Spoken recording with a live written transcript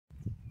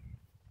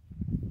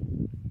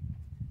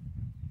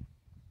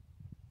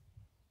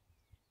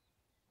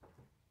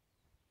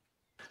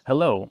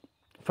Hello.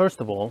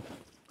 First of all,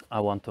 I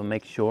want to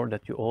make sure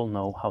that you all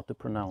know how to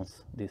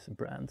pronounce this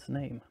brand's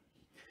name.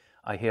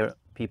 I hear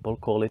people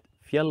call it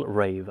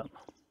Fjällräven,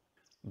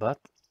 but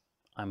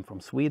I'm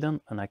from Sweden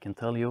and I can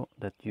tell you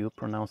that you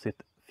pronounce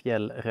it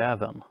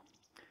Fjällräven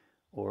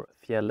or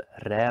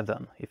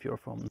Fjällräven if you're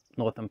from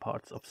northern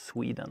parts of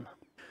Sweden.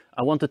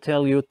 I want to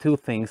tell you two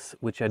things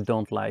which I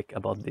don't like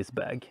about this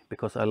bag,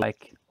 because I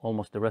like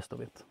almost the rest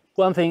of it.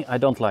 One thing I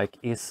don't like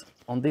is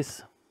on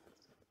this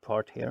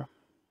part here,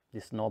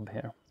 this knob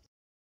here.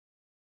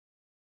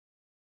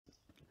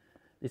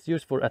 It's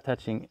used for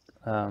attaching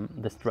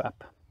the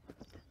strap,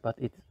 but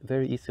it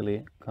very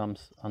easily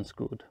comes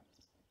unscrewed.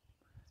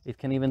 It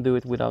can even do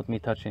it without me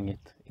touching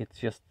it. It's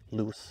just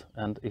loose,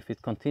 and if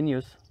it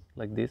continues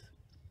like this,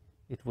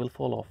 it will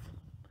fall off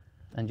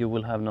and you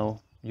will have no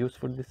use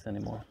for this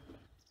anymore.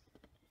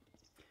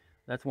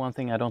 That's one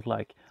thing I don't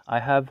like. I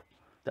have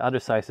the other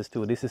sizes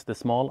too. This is the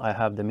small, I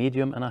have the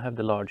medium, and I have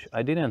the large.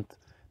 I didn't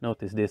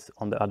notice this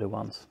on the other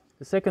ones.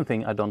 The second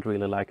thing I don't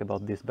really like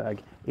about this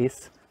bag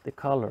is the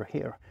color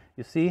here.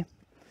 You see,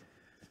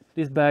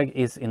 this bag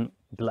is in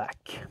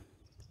black.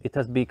 It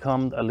has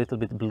become a little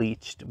bit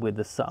bleached with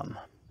the sun.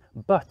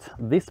 But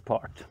this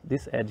part,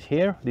 this edge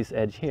here,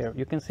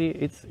 you can see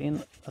it's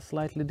in a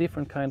slightly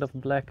different kind of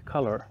black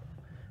color.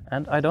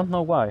 And I don't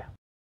know why.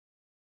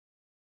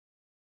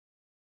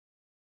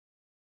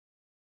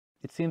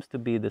 It seems to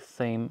be the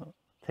same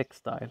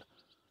textile,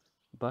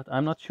 but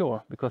I'm not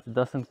sure because it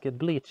doesn't get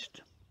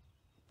bleached.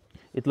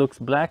 It looks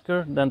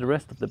blacker than the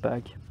rest of the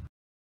bag.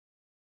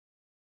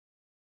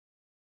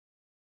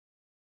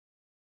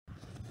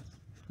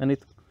 And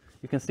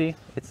you can see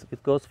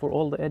it goes for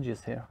all the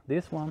edges here.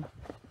 This one,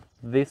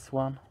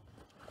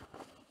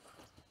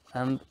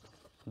 and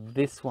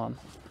this one.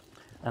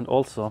 And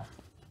also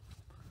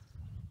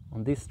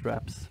on these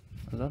straps,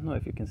 I don't know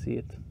if you can see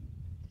it.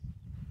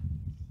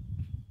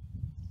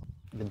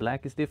 The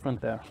black is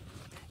different there.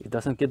 It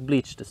doesn't get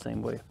bleached the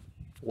same way.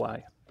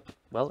 Why?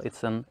 Well,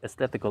 it's an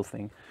aesthetical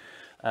thing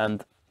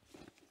and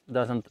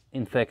doesn't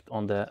infect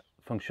on the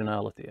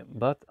functionality.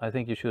 But I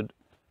think you should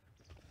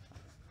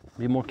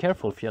be more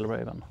careful,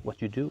 Fjällräven,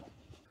 what you do.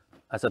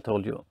 As I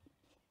told you,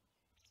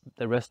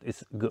 the rest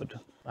is good.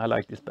 I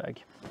like this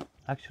bag.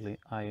 Actually,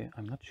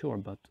 I'm not sure,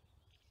 but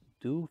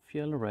do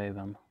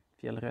Fjällräven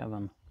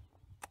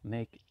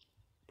make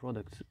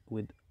products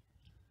with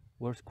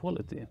worse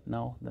quality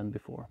now than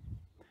before?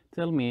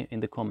 Tell me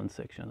in the comment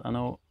section. I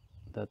know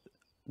that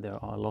there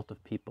are a lot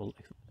of people,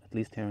 at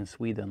least here in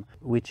Sweden,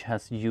 which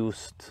has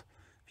used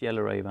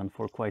Fjällräven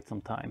for quite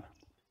some time,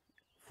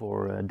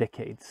 for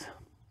decades.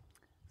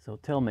 So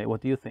tell me,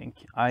 what do you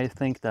think? I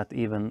think that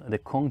even the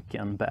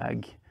Konken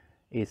bag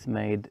is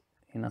made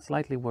in a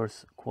slightly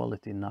worse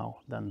quality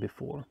now than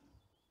before.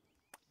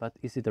 But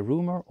is it a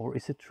rumor or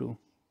is it true?